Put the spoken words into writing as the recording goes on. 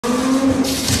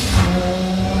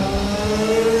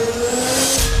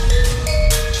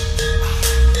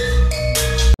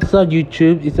What's up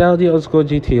YouTube, it's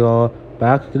xxrosie284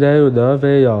 back today with another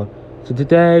video. So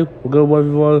today we're going to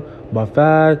review my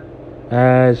fan,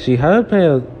 and she hasn't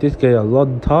played this game a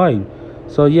long time.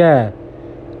 So yeah,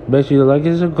 make sure you like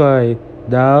and subscribe.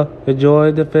 Now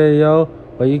enjoy the video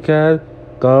where you can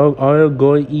go on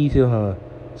going easy to her.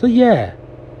 So yeah,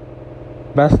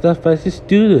 Master versus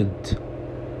Student.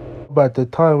 About the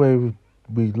time when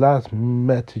we last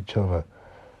met each other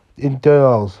in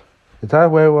girls. The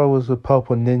time where I was a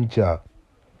purple ninja,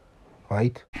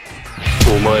 right?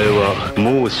 お前は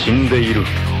もう死んでいる。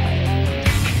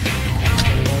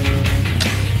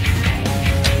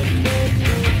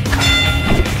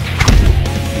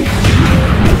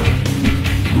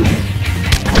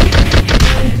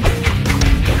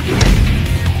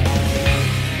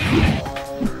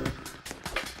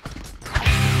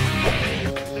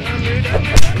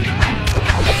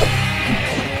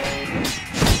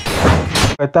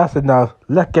But that's enough.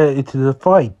 Let's get into the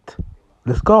fight.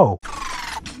 Let's go.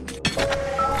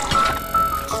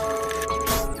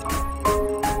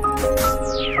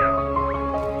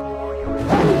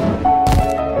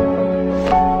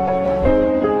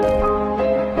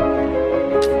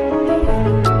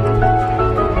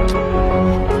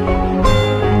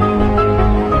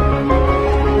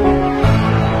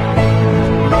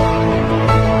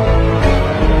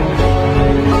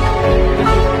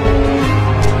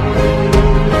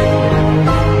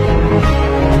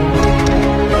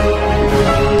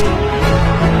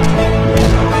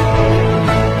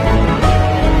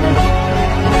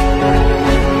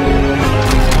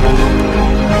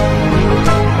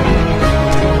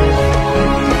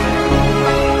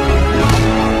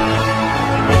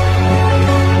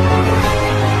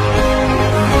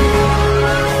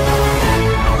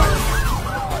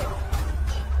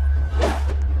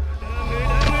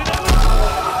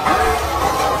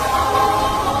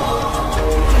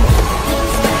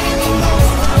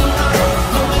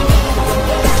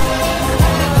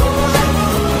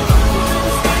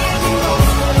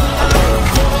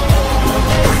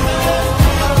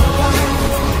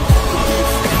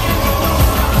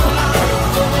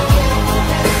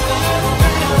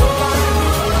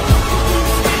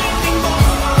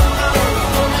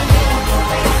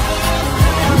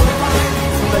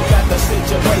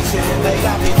 They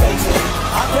got me facing.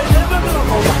 I can never live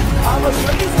a life. I'm a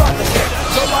slave by the shit.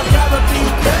 So I gotta be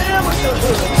down with the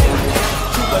hood.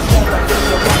 To the never in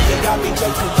the rock, they got me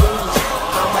chasing dreams.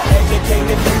 I'm an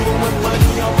educated people with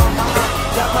money on my mind.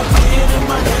 Got my kid in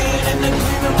my hand and the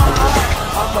gleam in my eye.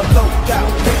 I'm a low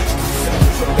down bitch,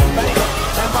 tripping banger.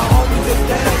 And my homies is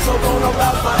down, so don't know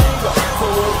about my anger.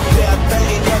 For that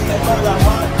thing, nothing but a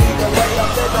heartbeat away.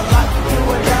 I'm living like you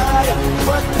and I.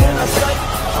 What can I say?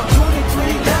 I'm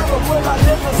 23 now, but will I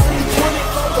never see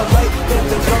 24 the way that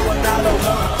they're going, I don't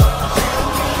know.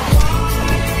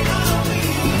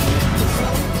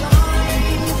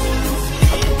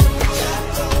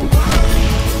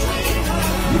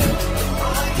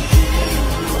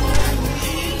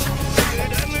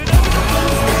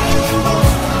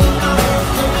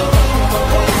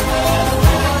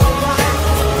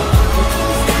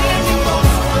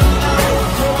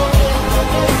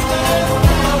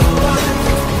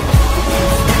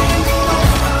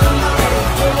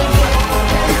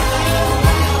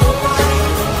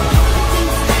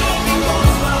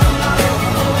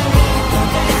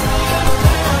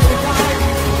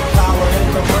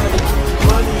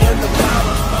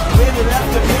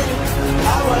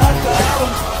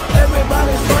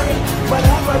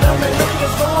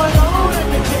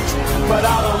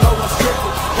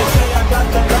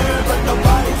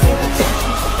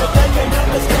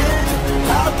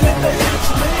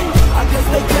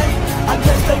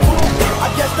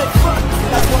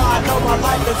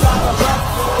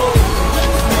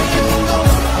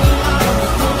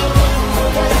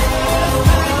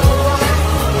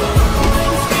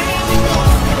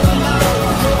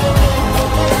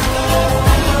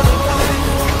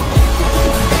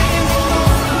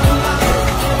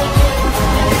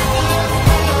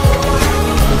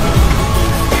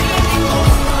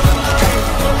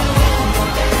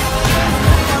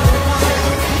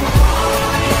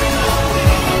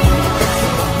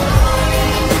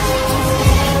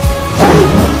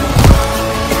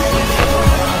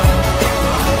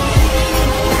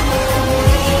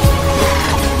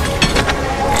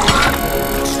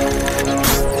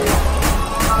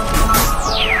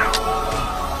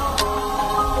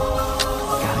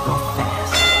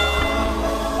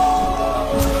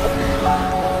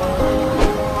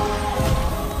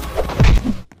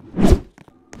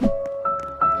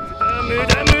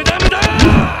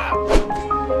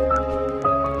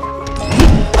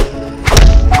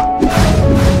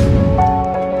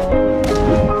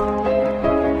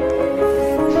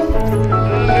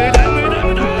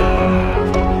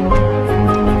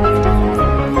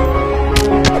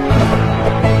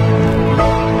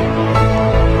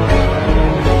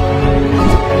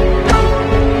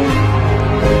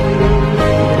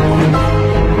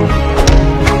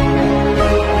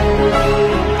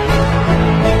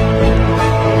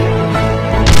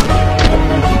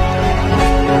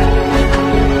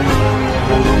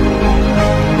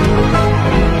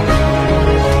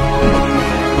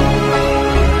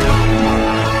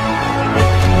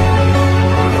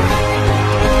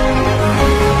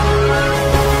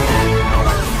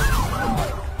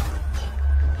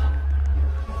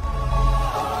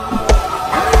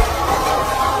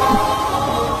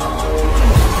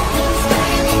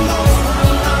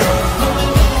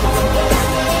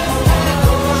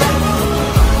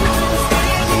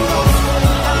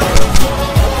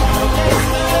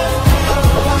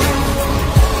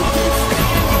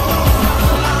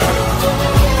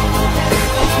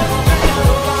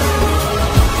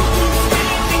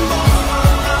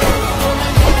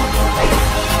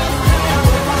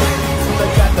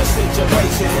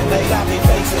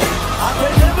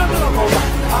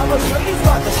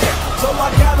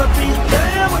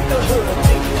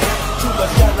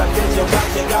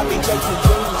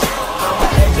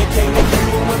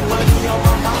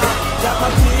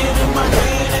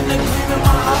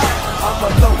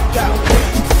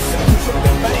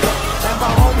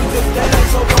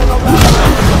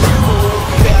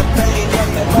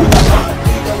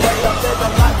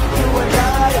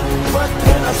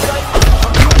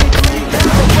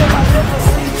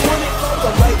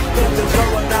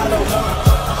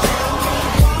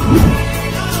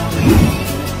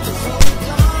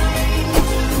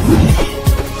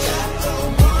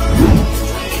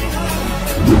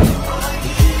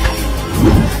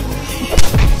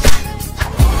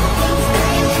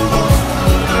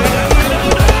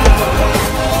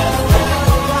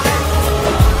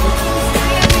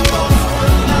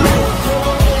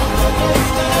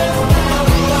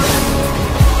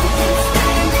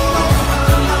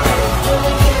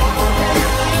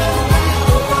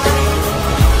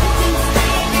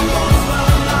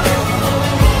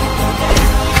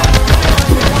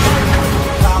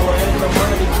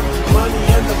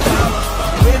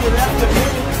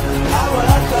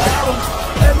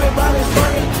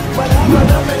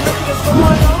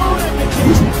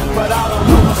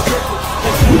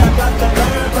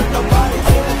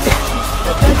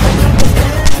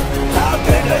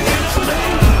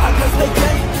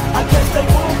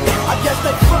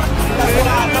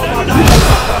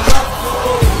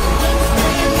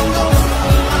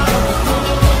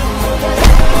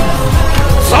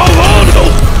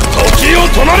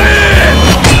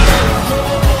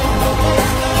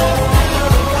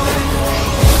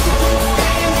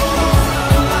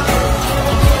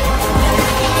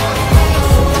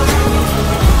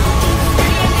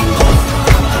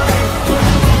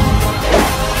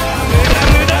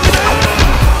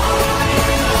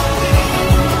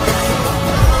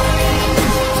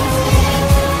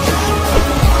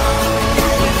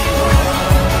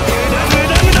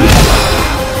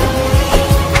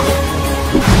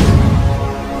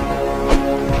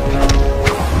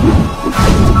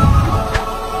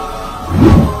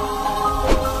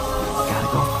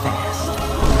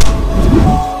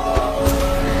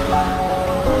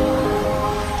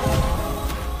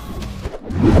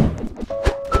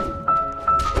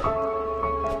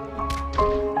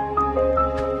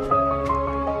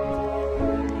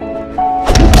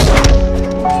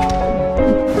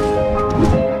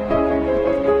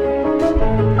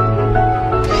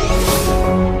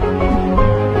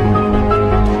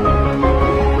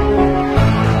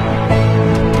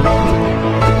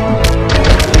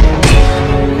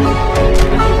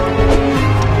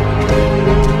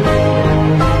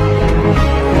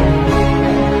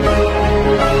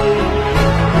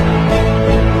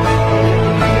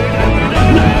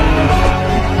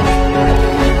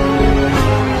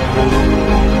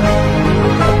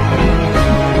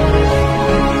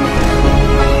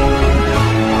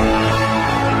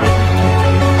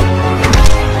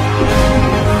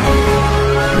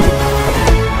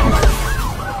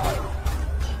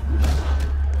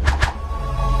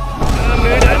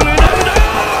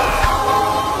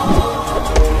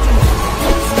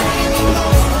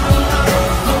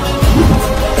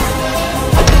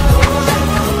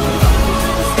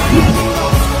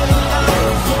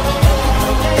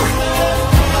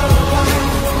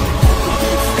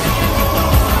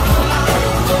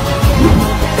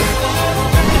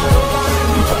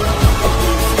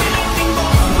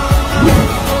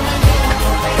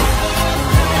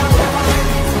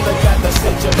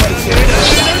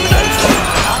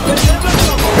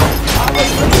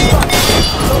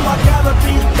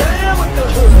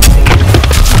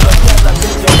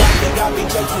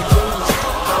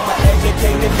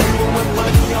 came to you with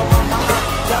money on my mind.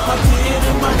 Got my kid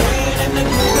in my hand and the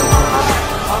kid in my eye.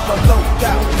 I'm a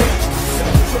low-out bitch,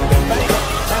 tripping banker.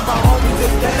 And my homies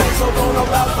is down, so don't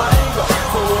allow